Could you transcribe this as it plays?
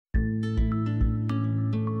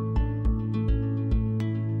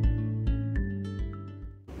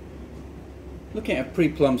looking at a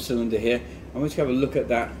pre-plumbed cylinder here, I'm going to have a look at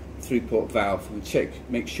that 3-port valve and check,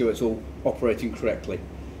 make sure it's all operating correctly.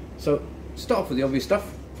 So start off with the obvious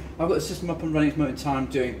stuff. I've got the system up and running at the moment in time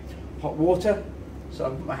doing hot water. So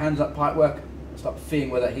I've put my hands up pipework and start feeling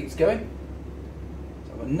where that heat's going.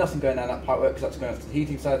 So I've got nothing going down that pipework because that's going off to the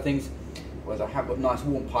heating side of things, whereas I have got nice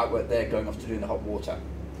warm pipework there going off to doing the hot water.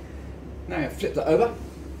 Now I'm going to flip that over.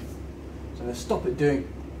 So I'm going to stop it doing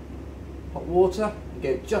hot water and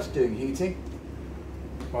get it just doing heating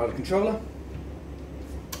via the controller.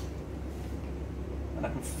 And I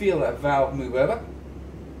can feel that valve move over,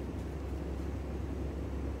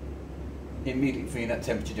 immediately feeling that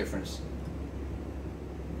temperature difference.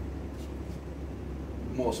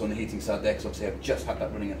 More so on the heating side there because obviously I've just had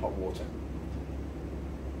that running in hot water.